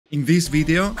In this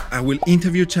video, I will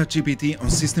interview ChatGPT on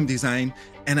system design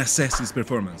and assess its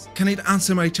performance. Can it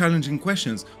answer my challenging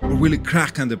questions, or will it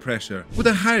crack under pressure? Would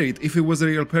I hire it if it was a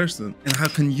real person? And how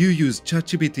can you use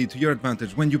ChatGPT to your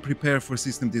advantage when you prepare for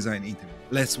system design interview?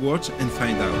 Let's watch and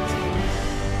find out.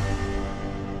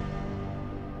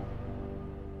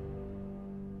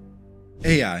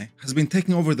 AI has been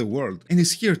taking over the world and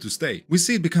is here to stay. We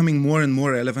see it becoming more and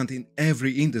more relevant in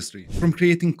every industry, from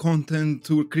creating content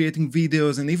to creating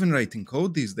videos and even writing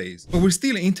code these days. But we're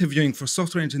still interviewing for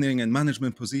software engineering and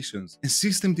management positions, and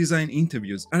system design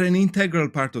interviews are an integral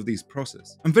part of this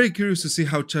process. I'm very curious to see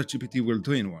how ChatGPT will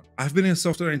do in one. I've been a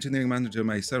software engineering manager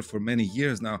myself for many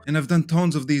years now, and I've done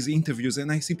tons of these interviews,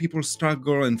 and I see people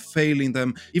struggle and fail in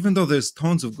them, even though there's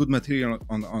tons of good material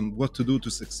on what to do to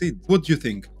succeed. What do you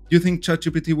think? Do you think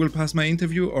ChatGPT will pass my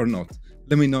interview or not?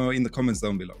 Let me know in the comments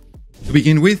down below. To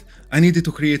begin with, I needed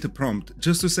to create a prompt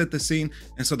just to set the scene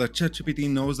and so that ChatGPT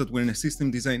knows that we're in a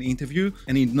system design interview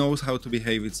and it knows how to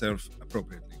behave itself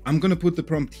appropriately. I'm gonna put the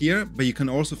prompt here, but you can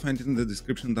also find it in the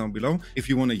description down below if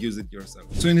you want to use it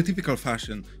yourself. So in a typical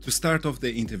fashion, to start off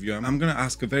the interview, I'm gonna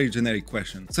ask a very generic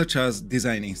question, such as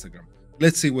design Instagram.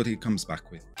 Let's see what it comes back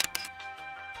with.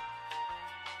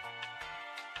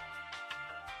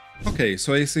 Okay,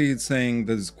 so I see it's saying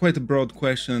that it's quite a broad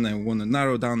question and we want to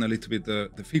narrow down a little bit the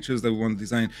features that we want to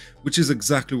design, which is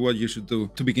exactly what you should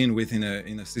do to begin with in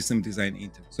a system design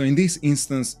interview. So in this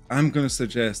instance, I'm going to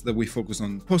suggest that we focus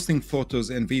on posting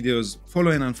photos and videos, follow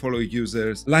and unfollow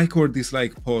users, like or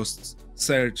dislike posts,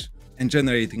 search, and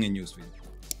generating a newsfeed.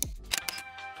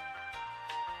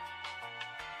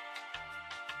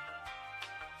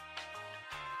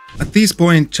 At this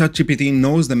point, ChatGPT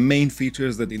knows the main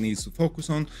features that it needs to focus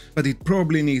on, but it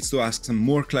probably needs to ask some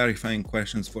more clarifying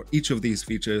questions for each of these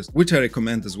features, which I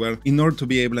recommend as well, in order to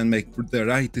be able to make the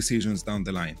right decisions down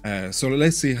the line. So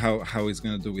let's see how it's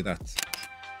going to do with that.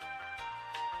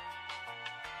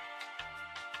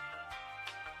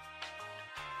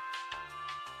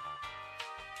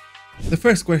 The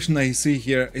first question I see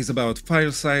here is about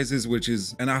file sizes, which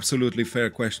is an absolutely fair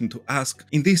question to ask.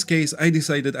 In this case, I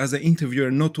decided as an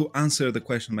interviewer not to answer the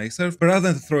question myself, but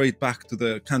rather throw it back to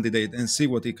the candidate and see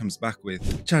what he comes back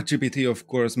with. ChatGPT, of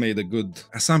course, made a good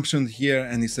assumption here,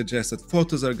 and he suggests that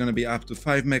photos are going to be up to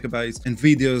 5 megabytes and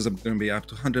videos are going to be up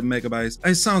to 100 megabytes.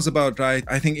 It sounds about right.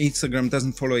 I think Instagram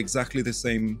doesn't follow exactly the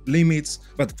same limits,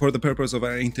 but for the purpose of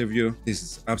our interview, this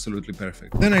is absolutely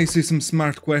perfect. Then I see some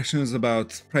smart questions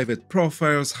about private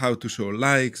profiles, how to show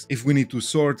likes, if we need to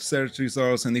sort search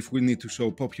results, and if we need to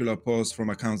show popular posts from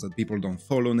accounts that people don't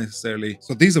follow necessarily.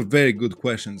 So these are very good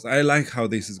questions. I like how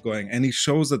this is going, and it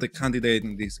shows that the candidate,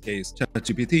 in this case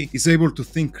ChatGPT, is able to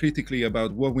think critically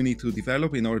about what we need to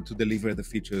develop in order to deliver the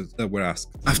features that we're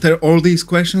asked. After all these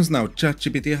questions, now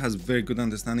ChatGPT has a very good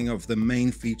understanding of the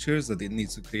main features that it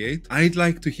needs to create. I'd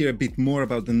like to hear a bit more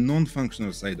about the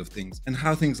non-functional side of things and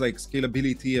how things like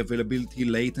scalability, availability,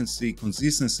 latency,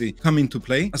 consistency come into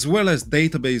play, as well as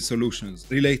database solutions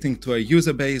relating to our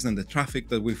user base and the traffic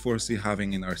that we foresee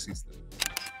having in our system.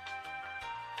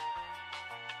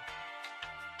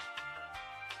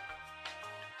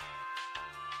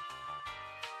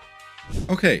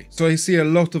 Okay, so I see a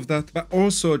lot of that, but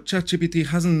also ChatGPT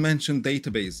hasn't mentioned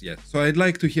database yet, so I'd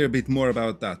like to hear a bit more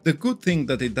about that. The good thing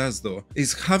that it does though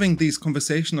is having this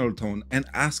conversational tone and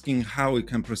asking how it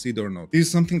can proceed or not. This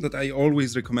is something that I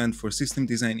always recommend for system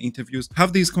design interviews.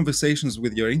 Have these conversations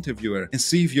with your interviewer and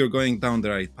see if you're going down the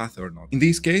right path or not. In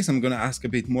this case, I'm going to ask a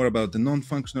bit more about the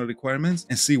non-functional requirements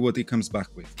and see what it comes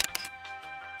back with.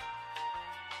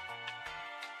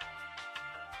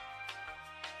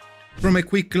 From a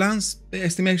quick glance, the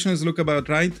estimations look about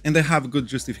right and they have good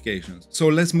justifications. So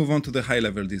let's move on to the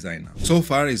high-level design now. So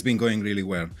far, it's been going really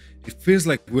well. It feels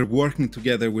like we're working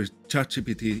together with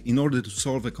ChatGPT in order to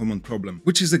solve a common problem,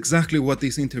 which is exactly what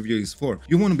this interview is for.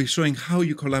 You want to be showing how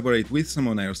you collaborate with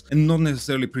someone else and not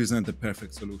necessarily present the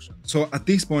perfect solution. So at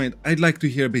this point, I'd like to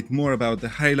hear a bit more about the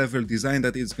high-level design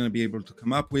that it's going to be able to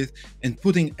come up with and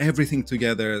putting everything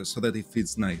together so that it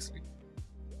fits nicely.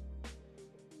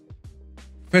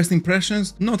 First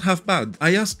impressions, not half bad.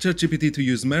 I asked ChatGPT to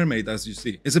use Mermaid, as you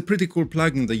see. It's a pretty cool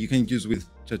plugin that you can use with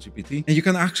ChatGPT, and you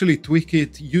can actually tweak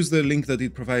it, use the link that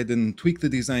it provided and tweak the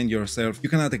design yourself. You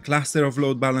can add a cluster of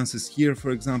load balances here, for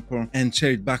example, and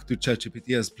share it back to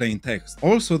ChatGPT as plain text.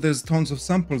 Also, there's tons of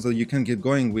samples that you can get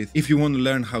going with if you want to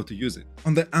learn how to use it.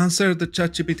 On the answer that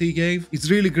ChatGPT gave, it's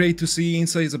really great to see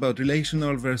insights about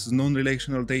relational versus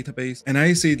non-relational database, and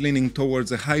I see it leaning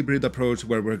towards a hybrid approach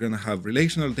where we're going to have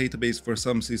relational database for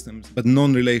some systems, but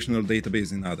non-relational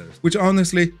database in others, which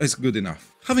honestly is good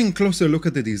enough. Having a closer look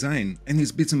at the design, and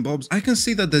it's bits and bobs, I can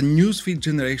see that the newsfeed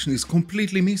generation is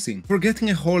completely missing.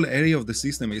 Forgetting a whole area of the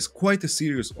system is quite a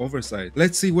serious oversight.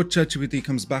 Let's see what ChatGPT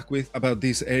comes back with about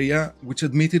this area, which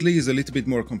admittedly is a little bit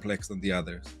more complex than the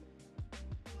others.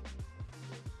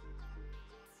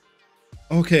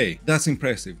 Okay, that's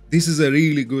impressive. This is a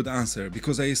really good answer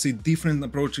because I see different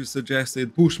approaches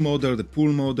suggested: push model, the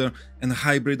pull model, and a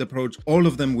hybrid approach, all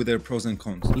of them with their pros and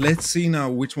cons. Let's see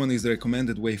now which one is the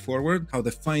recommended way forward, how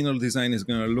the final design is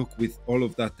gonna look with all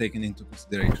of that taken into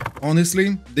consideration.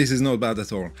 Honestly, this is not bad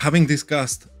at all. Having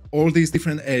discussed all these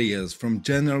different areas, from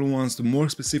general ones to more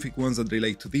specific ones that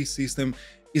relate to this system,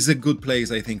 is a good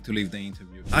place, I think, to leave the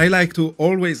interview. I like to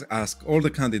always ask all the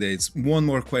candidates one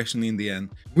more question in the end,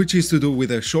 which is to do with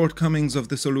the shortcomings of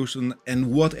the solution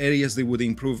and what areas they would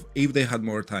improve if they had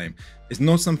more time. It's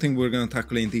not something we're going to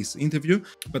tackle in this interview,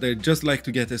 but I'd just like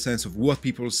to get a sense of what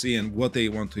people see and what they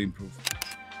want to improve.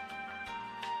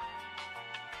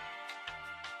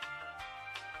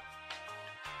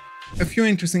 A few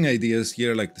interesting ideas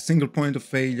here, like the single point of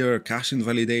failure, cache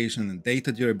invalidation, and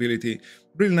data durability.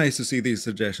 Really nice to see these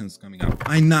suggestions coming up.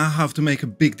 I now have to make a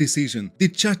big decision.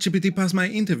 Did ChatGPT pass my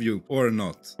interview or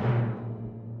not?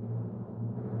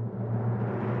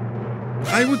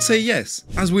 I would say yes.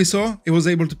 As we saw, it was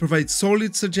able to provide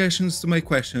solid suggestions to my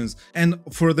questions and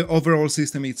for the overall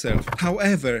system itself.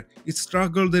 However, it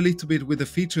struggled a little bit with the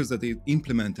features that it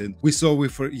implemented. We saw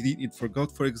it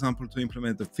forgot, for example, to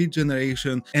implement the feed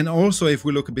generation. And also, if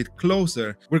we look a bit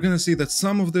closer, we're going to see that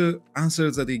some of the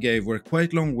answers that it gave were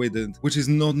quite long-winded, which is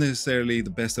not necessarily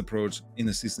the best approach in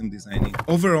a system designing.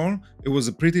 Overall, it was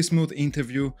a pretty smooth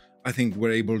interview. I think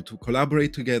we're able to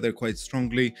collaborate together quite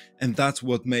strongly, and that's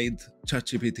what made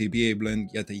ChatGPT be able to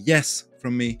get a yes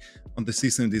from me on the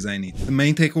system designing. The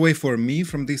main takeaway for me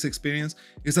from this experience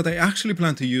is that I actually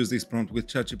plan to use this prompt with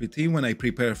ChatGPT when I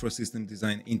prepare for system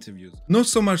design interviews. Not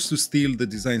so much to steal the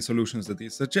design solutions that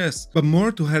it suggests, but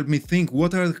more to help me think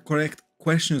what are the correct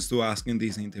questions to ask in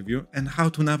this interview and how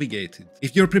to navigate it.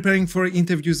 If you're preparing for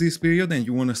interviews this period and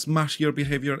you want to smash your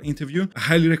behavior interview, I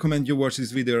highly recommend you watch this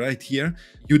video right here.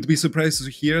 You'd be surprised to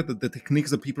hear that the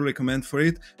techniques that people recommend for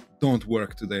it don't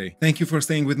work today. Thank you for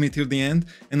staying with me till the end,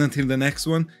 and until the next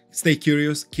one, stay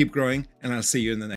curious, keep growing, and I'll see you in the next